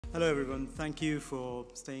Hello, everyone. Thank you for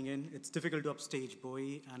staying in. It's difficult to upstage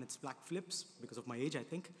Bowie and its black flips because of my age, I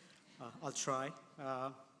think. I'll try.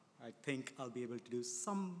 I think I'll be able to do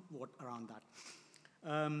somewhat around that.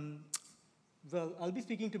 Well, I'll be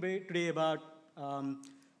speaking today about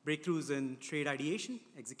breakthroughs in trade ideation,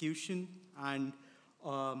 execution, and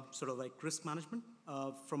sort of like risk management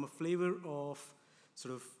from a flavor of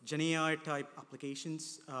sort of GenAI type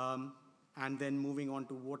applications, and then moving on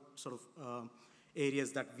to what sort of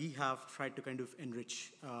areas that we have tried to kind of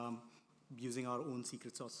enrich using our own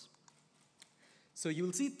secret sauce. So you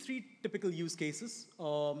will see three typical use cases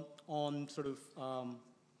on sort of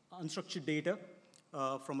unstructured data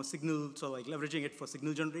from a signal, so like leveraging it for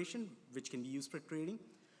signal generation, which can be used for trading.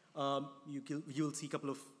 You'll see a couple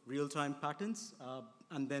of real-time patterns,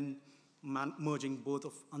 and then merging both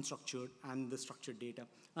of unstructured and the structured data.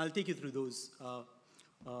 I'll take you through those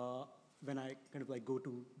when I kind of like go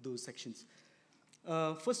to those sections.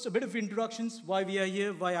 First, a bit of introductions, why we are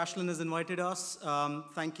here, why Ashlyn has invited us.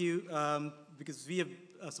 Thank you, because we have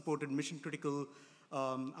supported mission-critical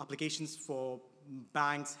applications for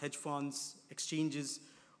banks, hedge funds, exchanges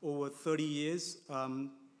over 30 years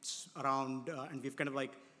around, and we've kind of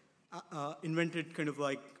like invented kind of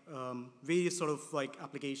like various sort of like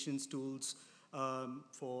applications, tools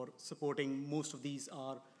for supporting most of these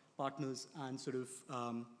are partners and sort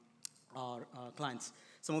of our clients.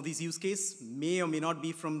 Some of these use cases may or may not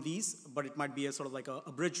be from these, but it might be a sort of like a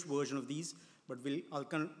abridged version of these. But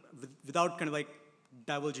without kind of like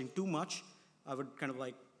divulging too much, I would kind of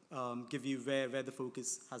like give you where the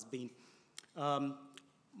focus has been.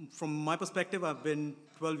 From my perspective, I've been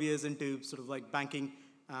 12 years into sort of like banking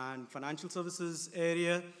and financial services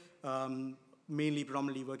area, mainly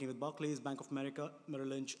predominantly working with Barclays, Bank of America, Merrill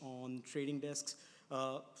Lynch on trading desks.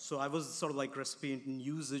 So I was sort of like recipient in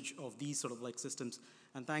usage of these sort of like systems.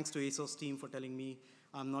 And thanks to ASOS team for telling me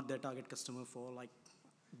I'm not their target customer for like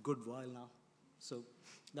a good while now. So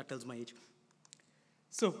that tells my age.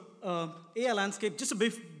 So AI landscape, just a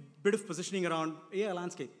bit of positioning around AI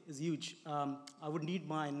landscape is huge. I would need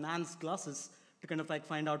my NANS glasses to kind of like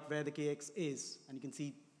find out where the KX is. And you can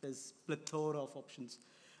see there's plethora of options.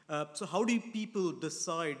 So how do people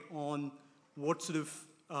decide on what sort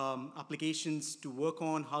of applications to work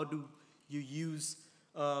on? How do you use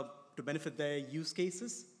to benefit their use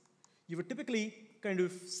cases? You would typically kind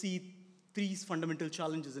of see three fundamental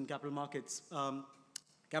challenges in capital markets.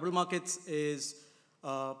 Capital markets is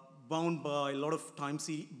bound by a lot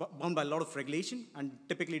of regulation, and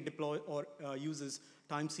typically deploy or uses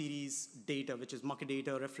time series data, which is market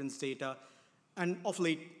data, reference data, and of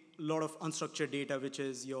late, a lot of unstructured data, which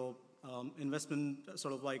is your investment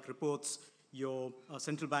sort of like reports, your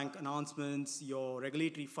central bank announcements, your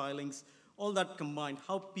regulatory filings, all that combined,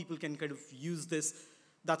 how people can kind of use this.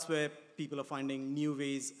 That's where people are finding new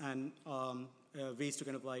ways and ways to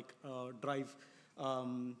kind of like drive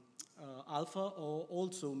alpha, or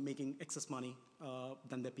also making excess money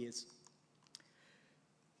than their peers.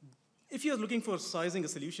 If you're looking for sizing a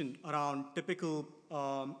solution around typical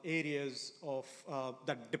areas of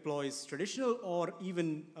that deploys traditional or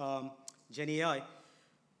even Gen AI,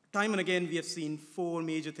 time and again we have seen four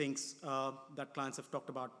major things that clients have talked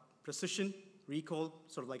about: precision, recall,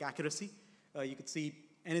 sort of like accuracy. You could see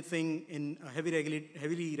anything in a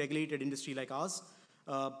heavily regulated industry like ours,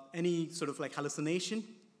 any sort of like hallucination,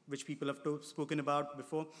 which people have spoken about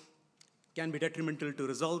before, can be detrimental to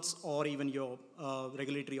results or even your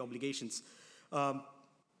regulatory obligations.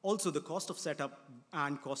 Also, the cost of setup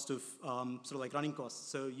and cost of sort of like running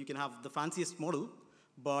costs. So you can have the fanciest model,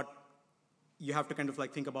 but you have to kind of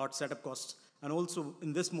like think about setup costs. And also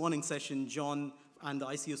in this morning session, John and the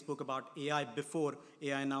ICO spoke about AI before,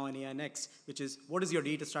 AI now, and AI next, which is what is your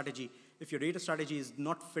data strategy? If your data strategy is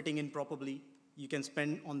not fitting in properly, you can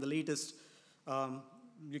spend on the latest,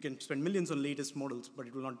 you can spend millions on latest models, but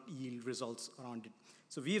it will not yield results around it.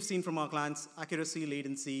 So we have seen from our clients accuracy,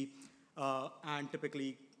 latency, and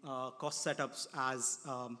typically cost setups as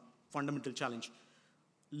fundamental challenge.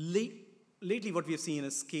 Lately, what we have seen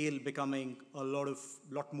is scale becoming a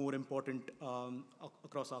lot more important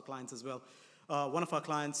across our clients as well. One of our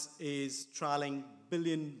clients is trialing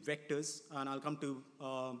billion vectors, and I'll come to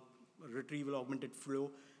retrieval augmented flow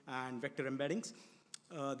and vector embeddings.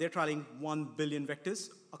 They're trialing 1 billion vectors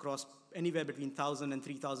across anywhere between 1,000 and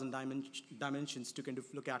 3,000 dimensions to kind of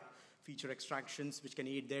look at feature extractions, which can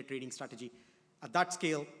aid their trading strategy. At that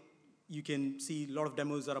scale, you can see a lot of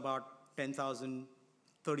demos are about 10,000,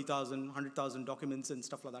 30,000, 100,000 documents and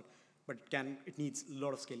stuff like that, but it needs a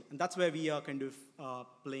lot of scale. And that's where we are kind of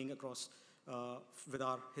playing across with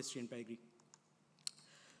our history and pedigree.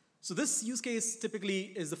 So this use case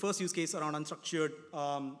typically is the first use case around unstructured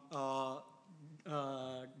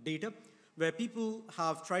data, where people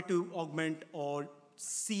have tried to augment or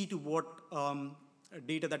see to what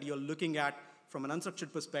data that you're looking at from an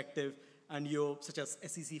unstructured perspective, and such as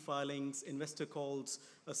SEC filings, investor calls,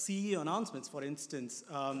 CEO announcements, for instance,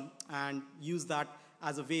 and use that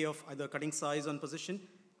as a way of either cutting size on position,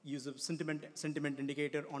 use a sentiment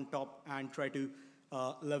indicator on top, and try to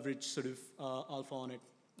leverage sort of alpha on it.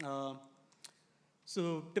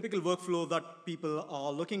 So typical workflow that people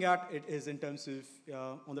are looking at, it is in terms of,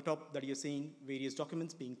 on the top that you're seeing various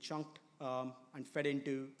documents being chunked and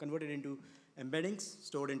converted into embeddings,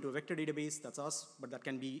 stored into a vector database, that's us, but that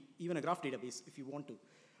can be even a graph database if you want to.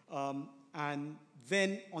 And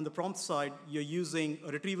then on the prompt side, you're using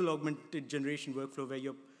a retrieval augmented generation workflow where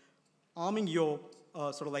you're arming your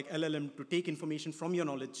sort of like LLM to take information from your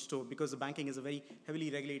knowledge store, because the banking is a very heavily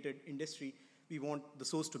regulated industry. We want the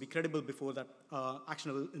source to be credible before that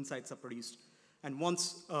actionable insights are produced. And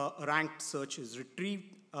once a ranked search is retrieved,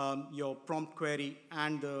 your prompt query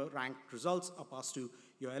and the ranked results are passed to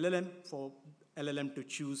your LLM for LLM to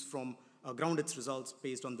choose from ground its results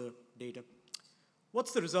based on the data.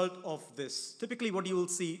 What's the result of this? Typically what you will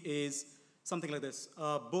see is something like this.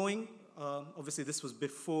 Boeing, obviously this was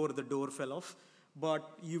before the door fell off,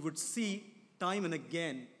 but you would see time and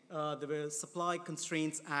again there were supply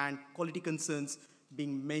constraints and quality concerns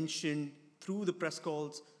being mentioned through the press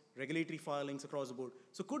calls, regulatory filings across the board.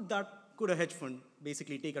 So could a hedge fund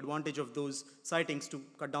basically take advantage of those sightings to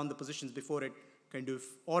cut down the positions before it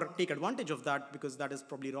or take advantage of that, because that is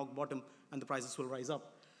probably rock bottom and the prices will rise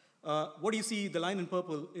up. What you see, the line in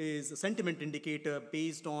purple, is a sentiment indicator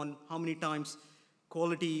based on how many times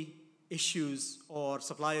quality issues or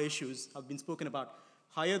supplier issues have been spoken about.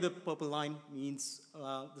 Higher the purple line means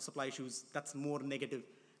the supply issues, that's more negative.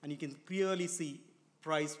 And you can clearly see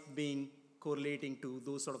price being correlating to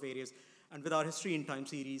those sort of areas. And with our history in time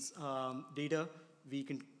series data, we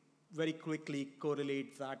can very quickly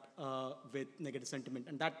correlate that with negative sentiment.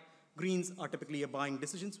 And that greens are typically a buying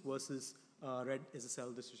decisions versus red is a sell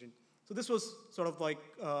decision. So this was sort of like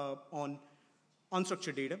on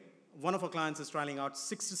unstructured data. One of our clients is trialing out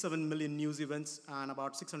 6 to 7 million news events and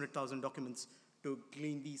about 600,000 documents to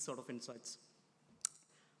glean these sort of insights.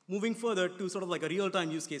 Moving further to sort of like a real-time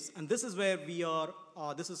use case, and this is where we are,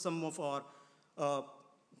 this is some of our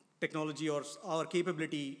technology or our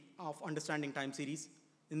capability of understanding time series.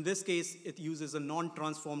 In this case, it uses a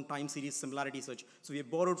non-transform time series similarity search. So we have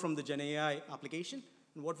borrowed from the GenAI application,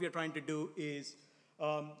 and what we are trying to do is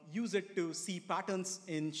use it to see patterns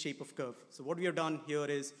in shape of curve. So what we have done here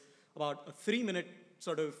is about a 3-minute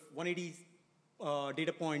sort of 180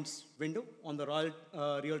 data points window on the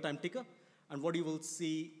real-time ticker. And what you will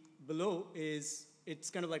see below is it's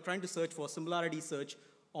kind of like trying to search for similarity search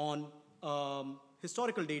on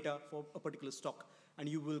historical data for a particular stock. And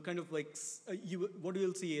you will kind of like, what you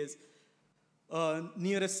will see is 5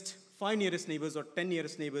 nearest neighbors or 10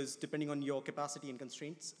 nearest neighbors, depending on your capacity and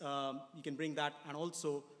constraints. You can bring that and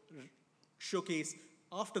also showcase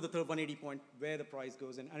after the third 180 point where the price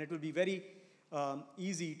goes in. And it will be very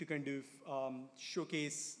easy to kind of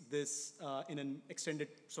showcase this in an extended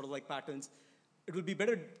sort of like patterns. It will be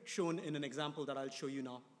better shown in an example that I'll show you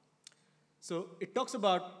now. So it talks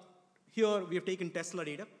about, here we have taken Tesla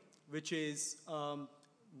data, which is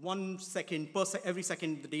 1 second every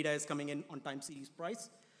second the data is coming in on time series price.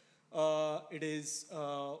 It is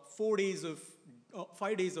 5 days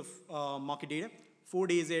of market data. 4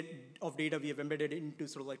 days of data we have embedded into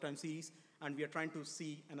sort of like time series, and we are trying to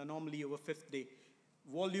see an anomaly over 5th day.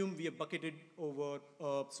 Volume we have bucketed over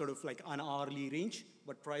sort of like an hourly range,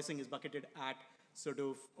 but pricing is bucketed at sort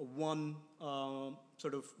of 1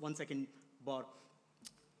 second bar.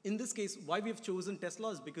 In this case, why we have chosen Tesla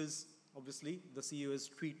is because obviously the CEO is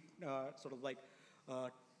sort of like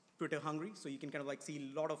Twitter hungry, so you can kind of like see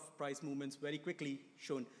a lot of price movements very quickly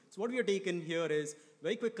shown. So what we have taken here is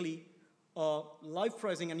very quickly live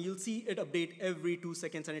pricing, and you'll see it update every 2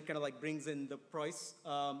 seconds, and it kind of like brings in the price.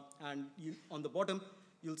 And on the bottom,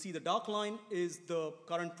 you'll see the dark line is the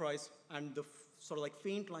current price, and the sort of like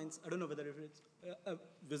faint lines, I don't know whether it's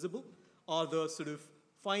visible, are the sort of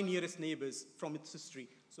 5 nearest neighbors from its history.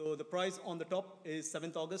 So the price on the top is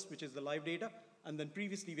 7th August, which is the live data. And then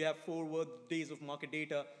previously we have 4 days of market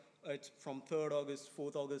data. It's from 3rd August,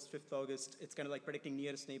 4th August, 5th August. It's kind of like predicting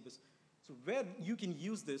nearest neighbors. So where you can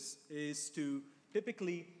use this is to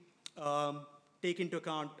typically take into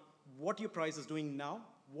account what your price is doing now,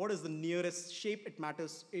 what is the nearest shape it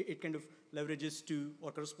matters, it kind of leverages to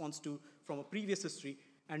or corresponds to from a previous history,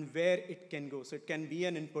 and where it can go. So it can be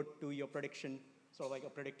an input to your prediction, sort of like a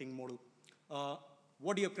predicting model.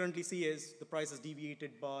 What you currently see is the price is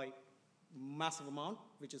deviated by massive amount,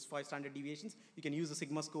 which is 5 standard deviations. You can use a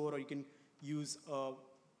sigma score, or you can use a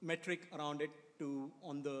metric around it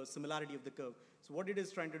on the similarity of the curve. So what it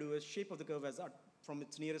is trying to do is shape of the curve from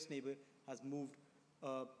its nearest neighbor has moved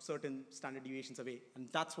certain standard deviations away. And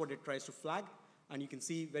that's what it tries to flag. And you can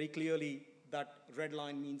see very clearly that red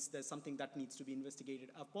line means there's something that needs to be investigated.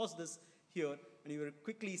 I've paused this here, and you will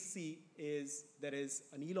quickly see there is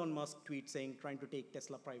an Elon Musk tweet saying trying to take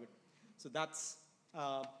Tesla private. So that's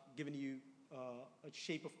given you a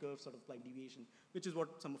shape of curve sort of like deviation, which is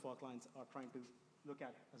what some of our clients are trying to look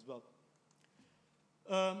at as well.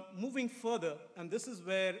 Moving further, and this is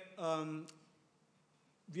where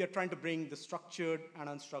we are trying to bring the structured and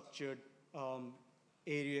unstructured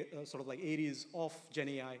sort of like areas of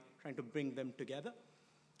GenAI, trying to bring them together.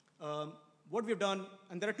 What we've done,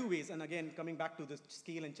 and there are two ways, and again, coming back to the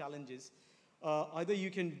scale and challenges, either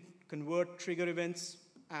you can convert trigger events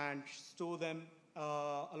and store them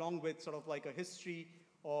along with sort of like a history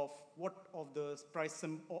of what of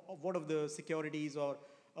the securities or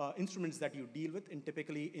instruments that you deal with. And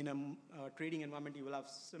typically in a trading environment, you will have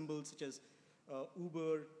symbols such as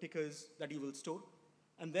Uber tickers that you will store.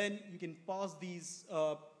 And then you can pass these,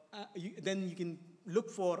 then you can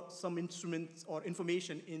look for some instruments or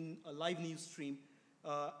information in a live news stream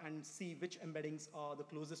and see which embeddings are the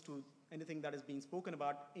closest to anything that is being spoken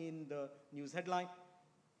about in the news headline.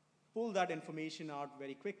 Pull that information out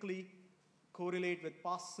very quickly, correlate with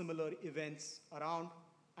past similar events around,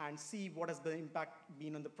 and see what has the impact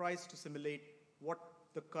been on the price to simulate what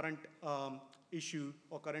the current issue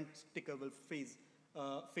or current ticker will face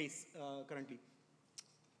currently.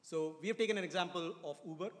 So we have taken an example of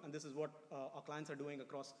Uber, and this is what our clients are doing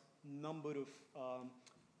across number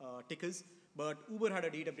of tickers. But Uber had a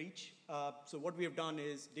data breach. So what we have done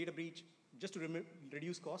is data breach, just to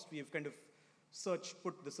reduce cost, we have kind of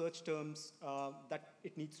put the search terms that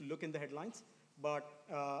it needs to look in the headlines, but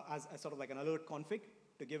as sort of like an alert config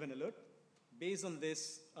to give an alert. Based on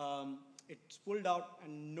this, it's pulled out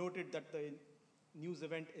and noted that the news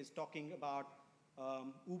event is talking about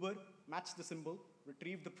Uber, match the symbol,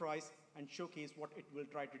 retrieve the price, and showcase what it will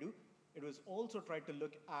try to do. It was also tried to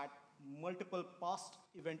look at multiple past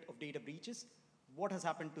event of data breaches, what has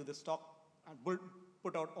happened to the stock, and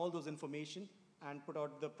put out all those information and put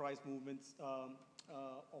out the price movements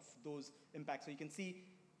of those impacts. So you can see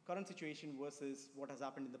current situation versus what has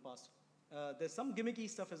happened in the past. There's some gimmicky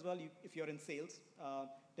stuff as well. If you're in sales,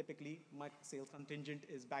 typically my sales contingent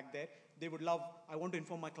is back there. They would love, I want to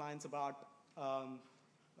inform my clients about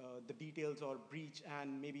the details or breach,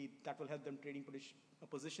 and maybe that will help them trading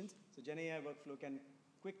positions. So GenAI workflow can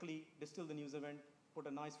quickly distill the news event, put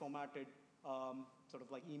a nice formatted sort of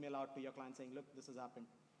like email out to your client saying, look, this has happened.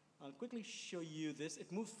 I'll quickly show you this.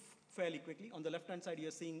 It moves fairly quickly. On the left-hand side,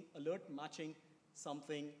 you're seeing alert matching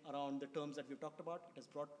something around the terms that we've talked about. It has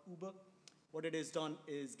brought Uber. What it has done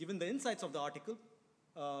is, given the insights of the article,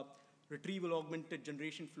 retrieval augmented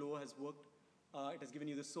generation flow has worked. It has given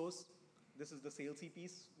you the source. This is the salesy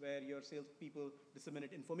piece where your salespeople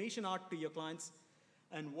disseminate information out to your clients.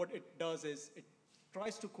 And what it does is it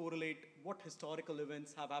tries to correlate what historical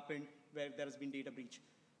events have happened where there has been data breach.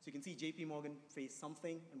 So you can see JP Morgan faced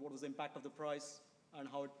something and what was the impact of the price and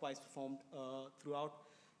how it price performed throughout.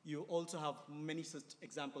 You also have many such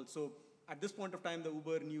examples. So at this point of time, the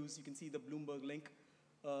Uber news, you can see the Bloomberg link.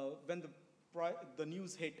 When the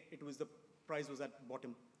news hit, the price was at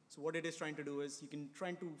bottom. So what it is trying to do is you can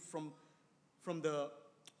try to, from the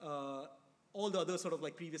all the other sort of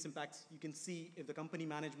like previous impacts, you can see if the company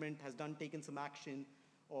management has taken some action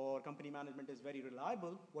or company management is very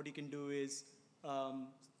reliable, what you can do is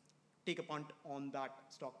take a punt on that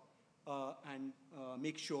stock and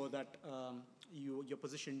make sure that you're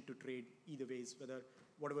positioned to trade either ways,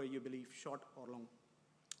 whatever you believe, short or long.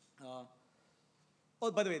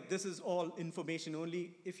 Oh, by the way, this is all information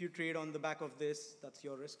only. If you trade on the back of this, that's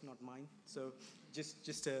your risk, not mine. So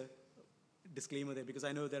just a disclaimer there, because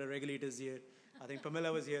I know there are regulators here. I think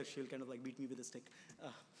Pamela was here. She'll kind of like beat me with a stick.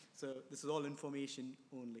 So this is all information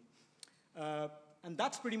only. And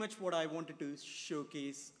that's pretty much what I wanted to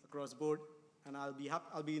showcase across the board. And I'll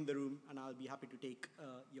be in the room, and I'll be happy to take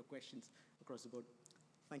your questions across the board.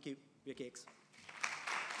 Thank you. We're cakes.